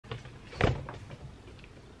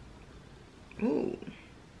Ooh.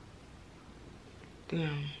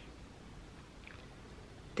 Damn.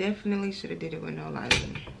 Definitely should have did it with no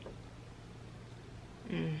lighting.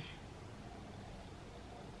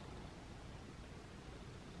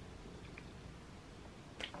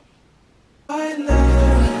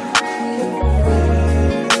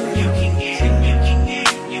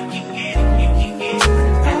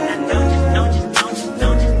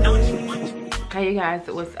 Hey you guys,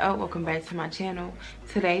 what's up? Welcome back to my channel.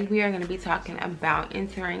 Today we are going to be talking about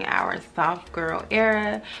entering our soft girl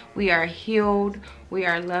era. We are healed, we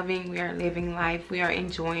are loving, we are living life, we are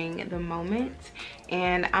enjoying the moment.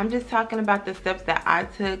 And I'm just talking about the steps that I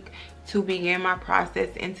took to begin my process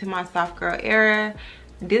into my soft girl era.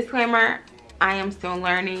 Disclaimer, I am still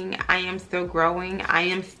learning, I am still growing, I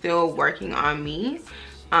am still working on me.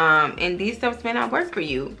 And these steps may not work for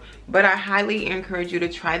you, but I highly encourage you to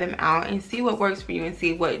try them out and see what works for you and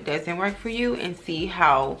see what doesn't work for you, and see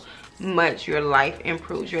how much your life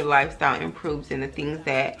improves, your lifestyle improves, and the things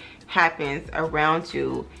that happens around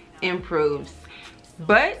you improves.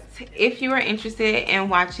 But if you are interested in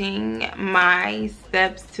watching my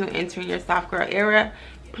steps to entering your soft girl era,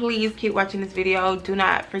 please keep watching this video. Do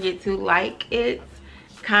not forget to like it,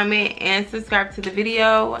 comment, and subscribe to the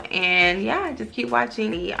video. And yeah, just keep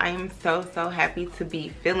watching. I am so happy to be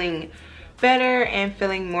feeling better and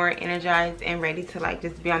feeling more energized and ready to like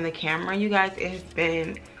just be on the camera. You guys, it has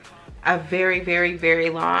been a very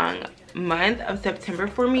long month of September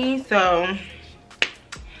for me, so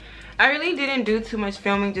I really didn't do too much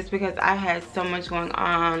filming just because I had so much going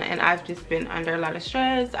on and I've just been under a lot of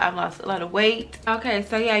stress. I've lost a lot of weight. Okay,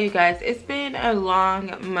 so yeah, you guys, it's been a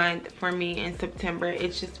long month for me in September.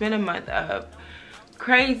 It's just been a month of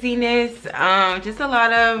craziness, just a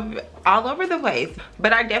lot of all over the place.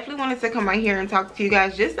 But I definitely wanted to come right here and talk to you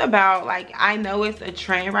guys just about, like, I know it's a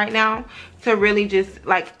trend right now to really just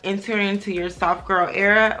like enter into your soft girl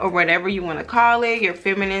era, or whatever you want to call it, your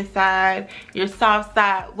feminine side, your soft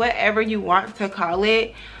side, whatever you want to call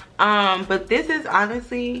it. But this is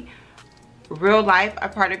honestly real life a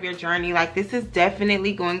part of your journey. Like, this is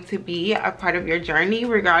definitely going to be a part of your journey,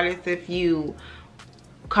 regardless if you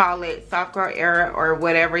call it soft girl era or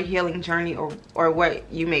whatever, healing journey, or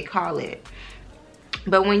what you may call it.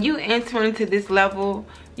 But when you enter into this level,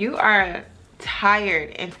 you are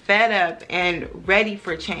tired and fed up and ready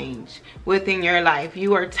for change within your life.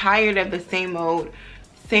 You are tired of the same old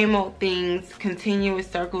things, continuous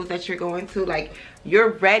circles that you're going to. Like,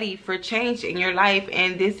 you're ready for change in your life,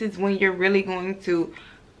 and this is when you're really going to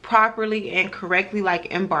properly and correctly like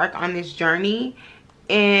embark on this journey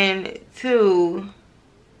into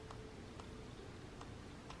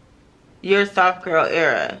your soft girl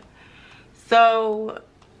era. So,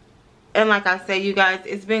 and like I said, you guys,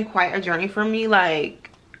 it's been quite a journey for me.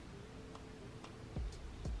 Like,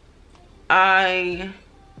 I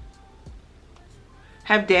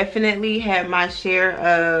have definitely had my share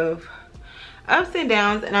of ups and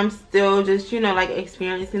downs, and I'm still just, you know, like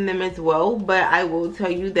experiencing them as well. But I will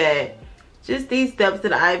tell you that just these steps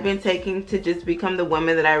that I've been taking to just become the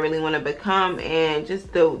woman that I really want to become, and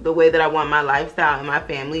just the way that I want my lifestyle and my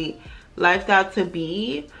family lifestyle to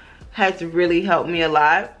be, has really helped me a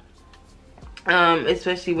lot,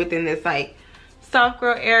 especially within this like soft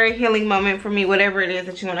girl era, healing moment for me, whatever it is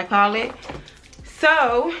that you want to call it.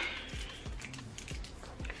 So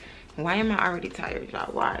why am I already tired,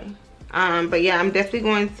 y'all? Why? But yeah, I'm definitely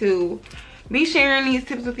going to be sharing these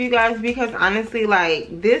tips with you guys, because honestly,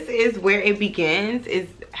 like, this is where it begins, is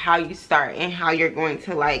how you start and how you're going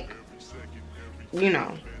to, like, you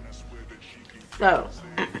know. So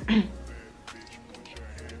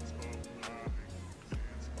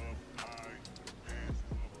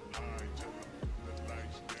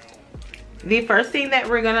the first thing that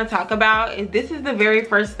we're going to talk about is, this is the very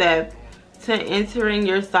first step to entering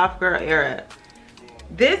your soft girl era.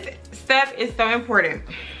 This step is so important.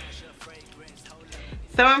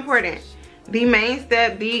 So important. The main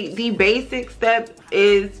step, the basic step,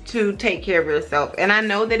 is to take care of yourself. And I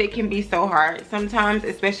know that it can be so hard sometimes,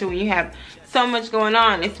 especially when you have so much going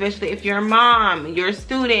on, especially if you're a mom, you're a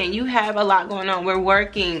student, you have a lot going on. We're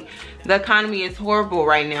working. The economy is horrible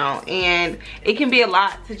right now, and it can be a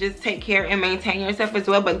lot to just take care and maintain yourself as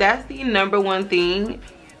well. But that's the number one thing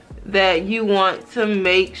that you want to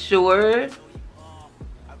make sure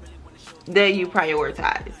that you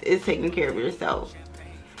prioritize, is taking care of yourself.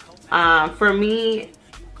 For me,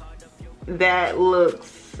 that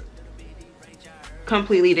looks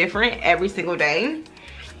completely different every single day.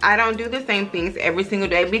 I don't do the same things every single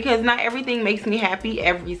day, because not everything makes me happy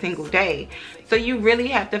every single day. So you really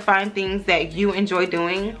have to find things that you enjoy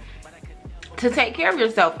doing to take care of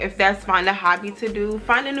yourself. If that's find a hobby to do,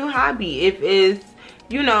 find a new hobby. If it's,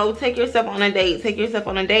 you know, take yourself on a date, take yourself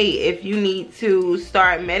on a date. If you need to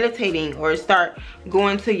start meditating or start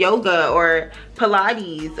going to yoga or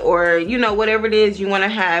Pilates, or, you know, whatever it is, you want to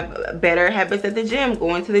have better habits at the gym,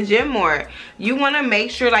 going to the gym more. You want to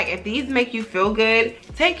make sure, like, if these make you feel good,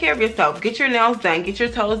 take care of yourself. Get your nails done, get your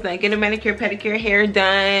toes done, get a manicure, pedicure, hair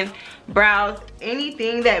done, brows,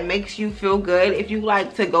 anything that makes you feel good. If you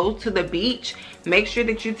like to go to the beach, make sure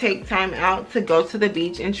that you take time out to go to the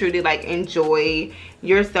beach and truly like enjoy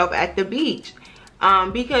yourself at the beach,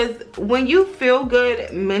 because when you feel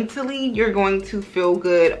good mentally, you're going to feel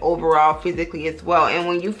good overall physically as well. And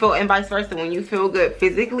when you feel, and vice versa, when you feel good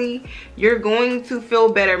physically, you're going to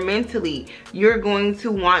feel better mentally. You're going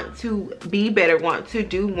to want to be better, want to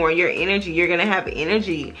do more. Your energy, you're gonna have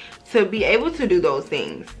energy to be able to do those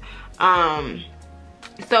things.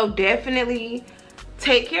 So definitely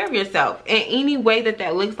take care of yourself in any way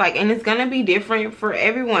that looks like, and it's gonna be different for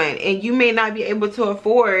everyone. And you may not be able to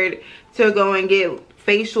afford to go and get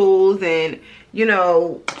facials and, you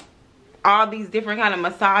know, all these different kind of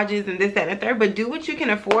massages and this, that, and the third, but do what you can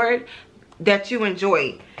afford that you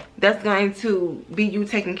enjoy. That's going to be you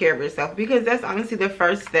taking care of yourself, because that's honestly the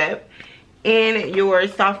first step in your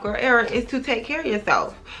soft girl era, is to take care of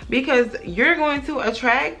yourself, because you're going to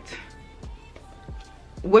attract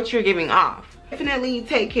what you're giving off. Definitely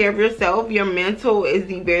take care of yourself. Your mental is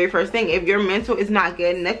the very first thing. If your mental is not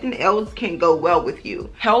good, nothing else can go well with you.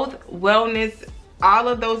 Health, wellness, all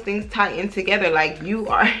of those things tie in together. Like, you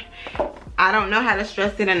are, I don't know how to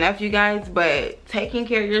stress it enough, you guys, but taking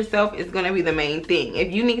care of yourself is going to be the main thing.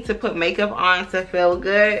 If you need to put makeup on to feel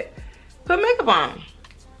good, put makeup on.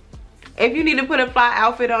 If you need to put a fly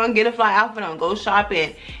outfit on, get a fly outfit on. Go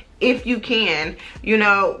shopping if you can. You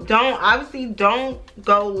know, don't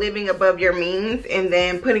go living above your means and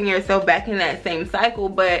then putting yourself back in that same cycle,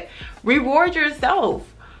 but reward yourself,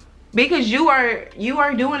 because you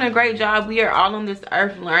are doing a great job. We are all on this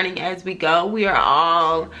earth learning as we go. We are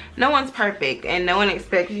all, no one's perfect, and no one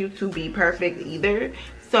expects you to be perfect either.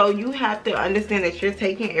 So you have to understand that you're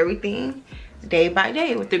taking everything day by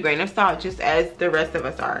day with a grain of salt, just as the rest of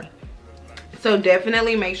us are. So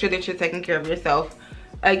definitely make sure that you're taking care of yourself.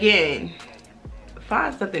 Again,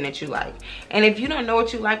 find something that you like. And if you don't know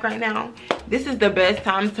what you like right now, this is the best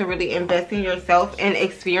time to really invest in yourself and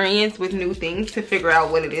experience with new things to figure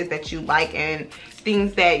out what it is that you like, and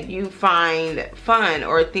things that you find fun,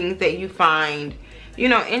 or things that you find, you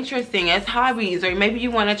know, interesting as hobbies. Or maybe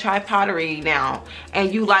you want to try pottery now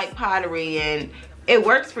and you like pottery and it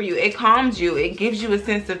works for you, it calms you, it gives you a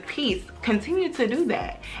sense of peace. Continue to do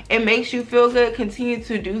that. It makes you feel good. Continue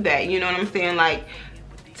to do that. You know what I'm saying? Like,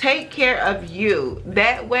 take care of you.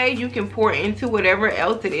 That way you can pour into whatever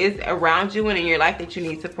else it is around you and in your life that you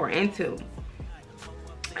need to pour into.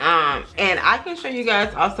 And I can show you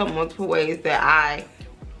guys also multiple ways that I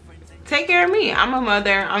take care of me. I'm a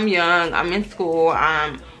mother, I'm young, I'm in school,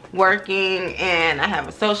 I'm working, and I have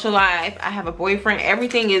a social life, I have a boyfriend.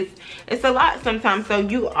 Everything is, it's a lot sometimes. So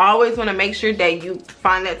you always want to make sure that you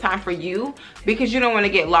find that time for you, because you don't want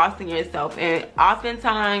to get lost in yourself. And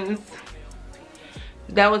oftentimes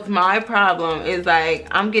that was my problem, is like,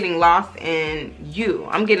 I'm getting lost in you.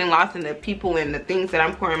 I'm getting lost in the people and the things that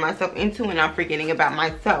I'm pouring myself into, and I'm forgetting about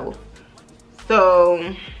myself.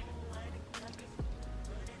 So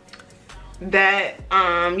that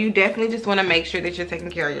you definitely just want to make sure that you're taking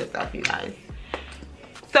care of yourself, you guys.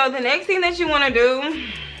 So the next thing that you want to do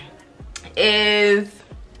is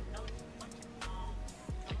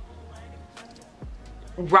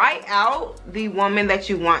write out the woman that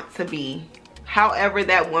you want to be. However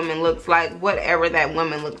that woman looks like, whatever that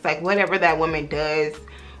woman looks like, whatever that woman does,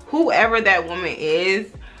 whoever that woman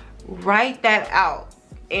is, write that out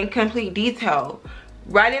in complete detail.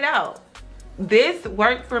 Write it out. This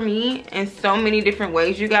worked for me in so many different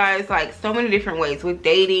ways, you guys. Like, so many different ways, with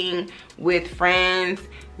dating, with friends,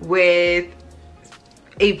 with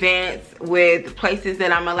events, with places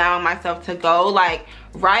that I'm allowing myself to go. Like,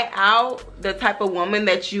 write out the type of woman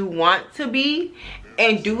that you want to be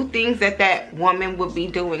and do things that that woman would be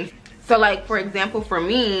doing. So like, for example, for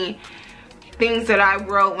me, things that I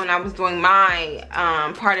wrote when I was doing my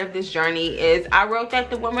part of this journey is, I wrote that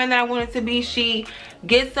the woman that I wanted to be, she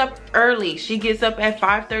gets up early. She gets up at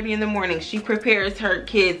 5:30 in the morning. She prepares her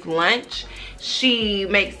kids lunch. She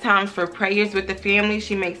makes time for prayers with the family.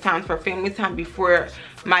 She makes time for family time before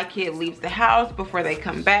my kid leaves the house, before they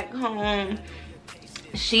come back home.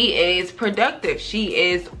 She is productive. She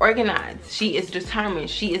is organized. She is determined.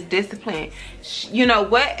 She is disciplined. You know,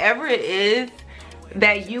 whatever it is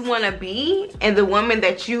that you want to be, and the woman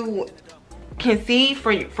that you can see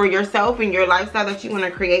for yourself and your lifestyle that you want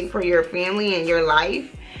to create for your family and your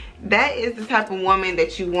life, that is the type of woman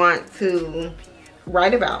that you want to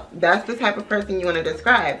write about. That's the type of person you want to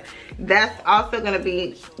describe. That's also going to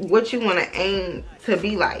be what you want to aim to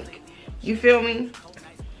be like. You feel me?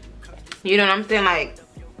 You know what I'm saying? Like,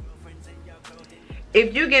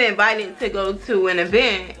 if you get invited to go to an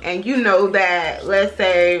event and you know that, let's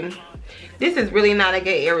say, this is really not a good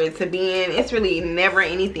area to be in, it's really never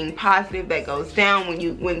anything positive that goes down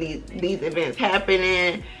when these events happen,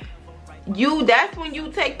 and that's when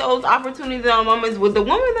you take those opportunities and moments with the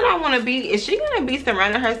woman that I want to be. Is she gonna be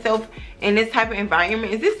surrounding herself in this type of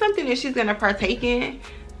environment? Is this something that she's gonna partake in?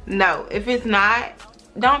 No. If it's not,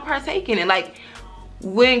 don't partake in it. Like,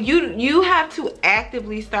 when you have to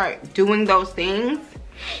actively start doing those things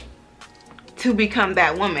to become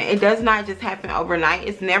that woman. It does not just happen overnight.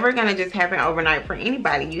 It's never gonna just happen overnight for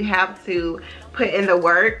anybody. You have to put in the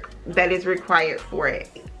work that is required for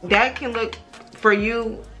it. That can look for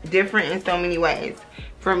you different in so many ways.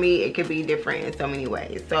 For me, it could be different in so many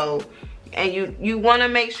ways. So, and you want to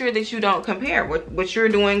make sure that you don't compare what you're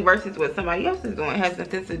doing versus what somebody else is doing. It has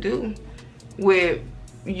nothing to do with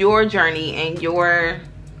your journey and where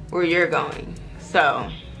you're going.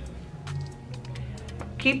 So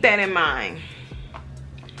keep that in mind.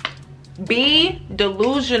 Be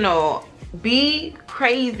delusional, be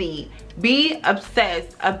crazy, be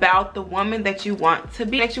obsessed about the woman that you want to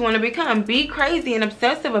be, that you want to become. Be crazy and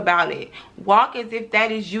obsessive about it. Walk as if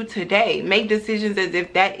that is you today. Make decisions as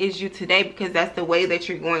if that is you today, because that's the way that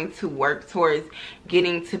you're going to work towards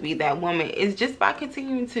getting to be that woman, is just by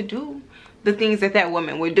continuing to do the things that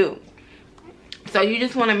woman would do. So you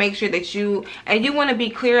just want to make sure that you want to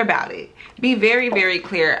be clear about it. Be very, very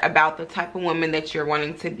clear about the type of woman that you're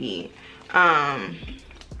wanting to be.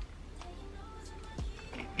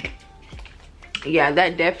 Yeah,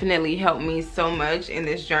 that definitely helped me so much in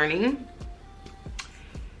this journey.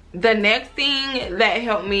 The next thing that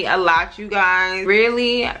helped me a lot, you guys,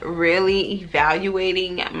 really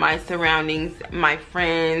evaluating my surroundings, my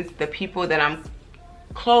friends, the people that I'm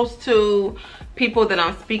close to, people that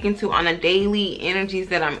I'm speaking to on a daily, energies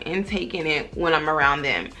that I'm intaking it when I'm around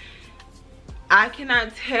them. I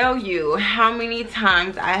cannot tell you how many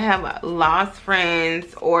times I have lost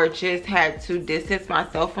friends or just had to distance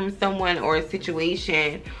myself from someone or a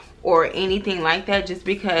situation or anything like that, just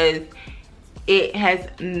because it has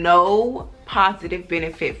no positive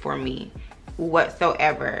benefit for me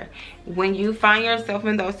whatsoever. When you find yourself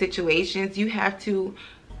in those situations, you have to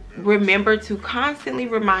remember to constantly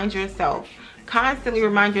remind yourself,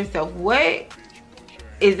 what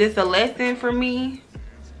is this a lesson for me?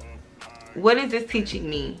 What is this teaching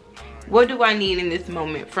me? What do I need in this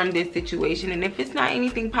moment from this situation? And if it's not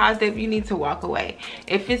anything positive, you need to walk away.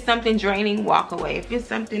 If it's something draining, walk away. If it's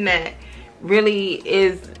something that really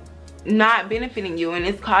is not benefiting you and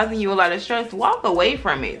it's causing you a lot of stress, walk away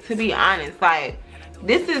from it, to be honest. Like,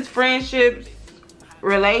 this is friendships,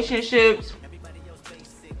 relationships,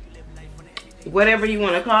 whatever you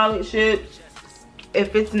want to call it, ships.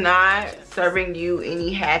 If it's not serving you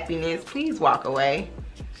any happiness, please walk away.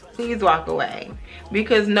 Please walk away.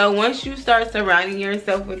 Because no, once you start surrounding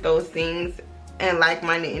yourself with those things and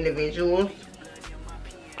like-minded individuals,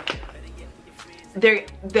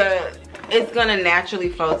 it's gonna naturally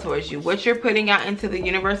flow towards you. What you're putting out into the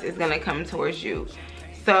universe is gonna come towards you.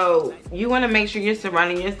 So you want to make sure you're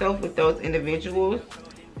surrounding yourself with those individuals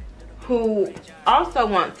who also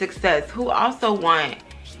want success, who also want,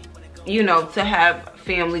 you know, to have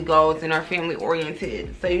family goals and are family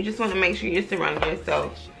oriented. So you just want to make sure you're surrounding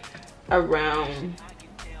yourself around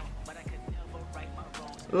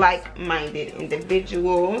like-minded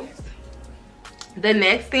individuals. The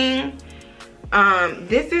next thing,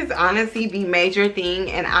 this is honestly the major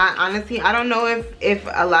thing, and I don't know if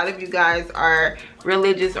a lot of you guys are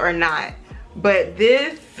religious or not, but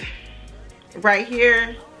this right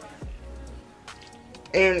here,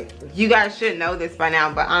 and you guys should know this by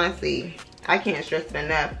now, but honestly, I can't stress it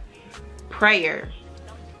enough. Prayer.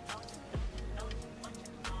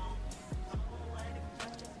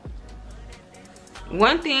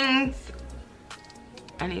 One thing's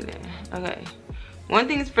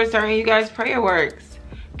for certain, you guys, prayer works.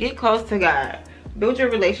 Get close to God. Build your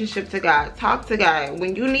relationship to God. Talk to God.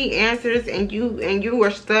 When you need answers and you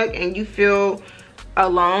are stuck and you feel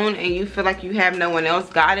alone and you feel like you have no one else,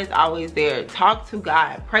 God is always there. Talk to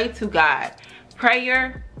God. Pray to God.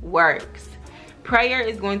 Prayer works. Prayer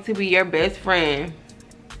is going to be your best friend.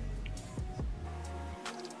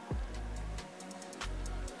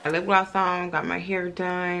 lip gloss on, got my hair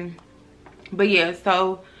done. But yeah,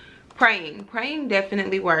 so Praying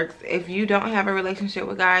definitely works. If you don't have a relationship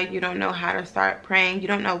with God, you don't know how to start praying, you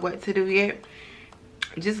don't know what to do yet,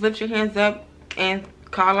 just lift your hands up and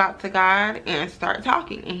call out to God and start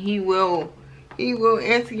talking, and he will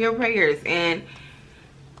answer your prayers. And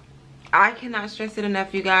I cannot stress it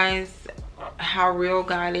enough, you guys, how real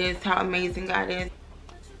God is, how amazing God is.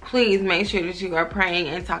 Please make sure that you are praying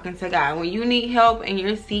and talking to God. When you need help and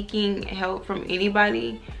you're seeking help from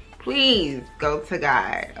anybody, please go to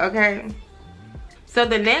God, okay? So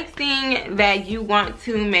the next thing that you want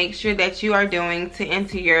to make sure that you are doing to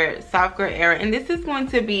enter your soft girl era, and this is going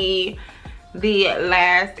to be the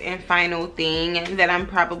last and final thing that I'm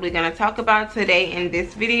probably going to talk about today in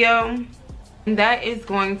this video, and that is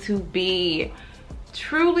going to be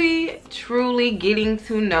truly getting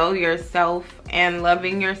to know yourself and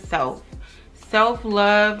loving yourself.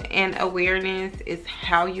 Self-love and awareness is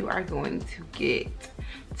how you are going to get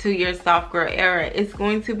to your soft girl era. It's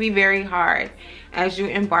going to be very hard as you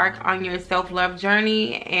embark on your self-love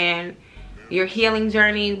journey and your healing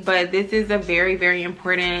journey, but this is a very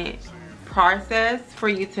important process for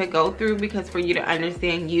you to go through, because for you to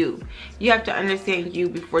understand you have to understand you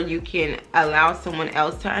before you can allow someone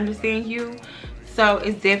else to understand you. So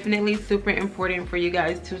it's definitely super important for you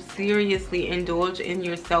guys to seriously indulge in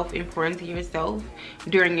yourself and pour into yourself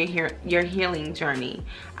during your healing journey.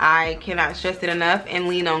 I cannot stress it enough, and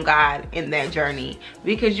lean on God in that journey,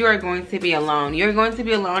 because you are going to be alone. You're going to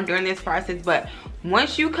be alone during this process, but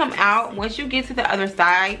once you come out, once you get to the other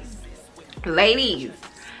side, ladies,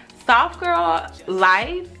 soft girl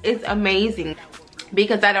life is amazing,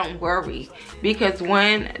 because I don't worry, because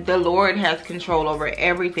one, the Lord has control over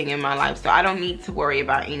everything in my life, so I don't need to worry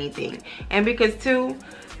about anything. And because two,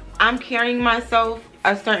 I'm carrying myself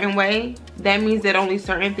a certain way, that means that only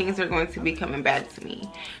certain things are going to be coming back to me.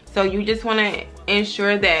 So you just want to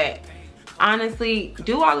ensure that, honestly,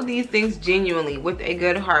 do all of these things genuinely, with a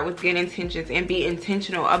good heart, with good intentions, and be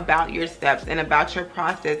intentional about your steps and about your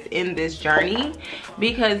process in this journey,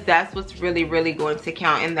 because that's what's really going to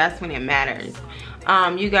count, and that's when it matters.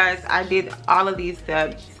 You guys, I did all of these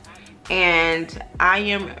steps, and I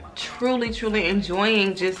am truly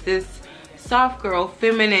enjoying just this soft girl,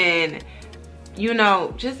 feminine, you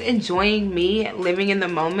know, just enjoying me, living in the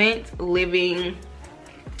moment, living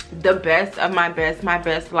the best of my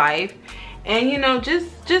best life. And you know,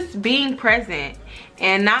 just being present,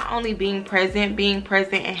 and not only being present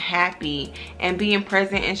and happy, and being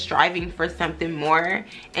present and striving for something more,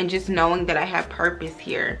 and just knowing that I have purpose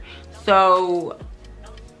here. So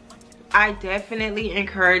I definitely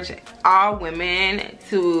encourage all women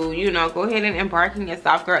to, you know, go ahead and embark in your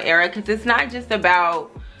soft girl era, because it's not just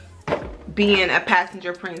about being a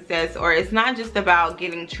passenger princess, or it's not just about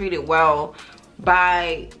getting treated well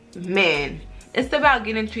by men. It's about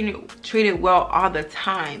getting treated well all the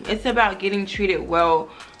time. It's about getting treated well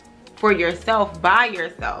for yourself, by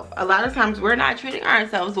yourself. A lot of times we're not treating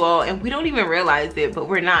ourselves well, and we don't even realize it, but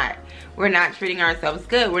we're not treating ourselves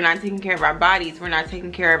good. We're not taking care of our bodies. We're not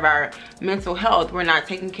taking care of our mental health. We're not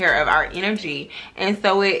taking care of our energy. And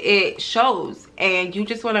so it shows, and you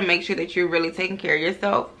just want to make sure that you're really taking care of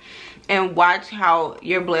yourself, and watch how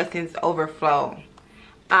your blessings overflow.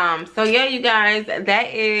 So yeah, you guys,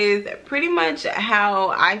 that is pretty much how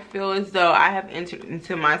I feel as though I have entered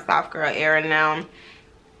into my soft girl era now.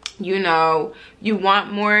 You know, you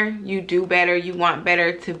want more, you do better, you want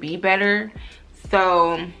better to be better.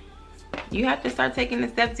 So you have to start taking the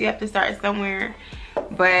steps. You have to start somewhere.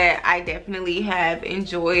 But I definitely have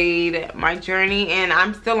enjoyed my journey, and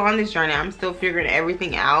I'm still on this journey. I'm still figuring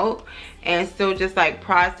everything out, and still just like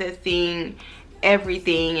processing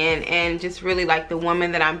everything, and just really like the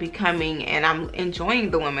woman that I'm becoming, and I'm enjoying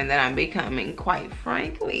the woman that I'm becoming. Quite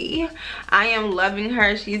frankly, I am loving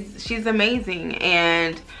her. She's amazing,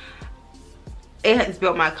 and it has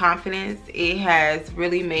built my confidence. It has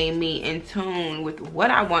really made me in tune with what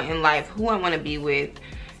I want in life, who I want to be with.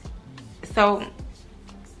 So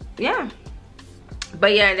yeah,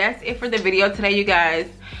 but yeah, that's it for the video today, you guys.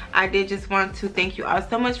 I did just want to thank you all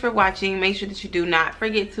so much for watching. Make sure that you do not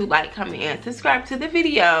forget to like, comment, and subscribe to the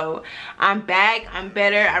video. I'm back, I'm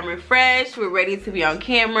better, I'm refreshed. We're ready to be on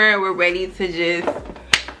camera. We're ready to just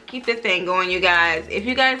keep this thing going, you guys. If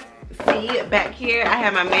you guys see back here, I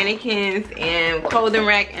have my mannequins and clothing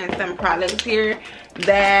rack and some products here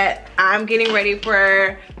that I'm getting ready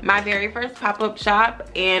for my very first pop-up shop,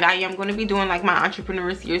 and I am going to be doing like my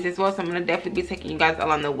entrepreneur series as well, so I'm going to definitely be taking you guys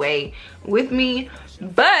along the way with me.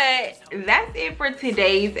 But that's it for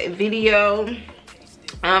today's video.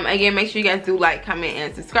 Again, make sure you guys do like, comment,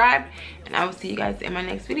 and subscribe, and I will see you guys in my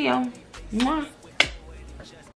next video. Mwah.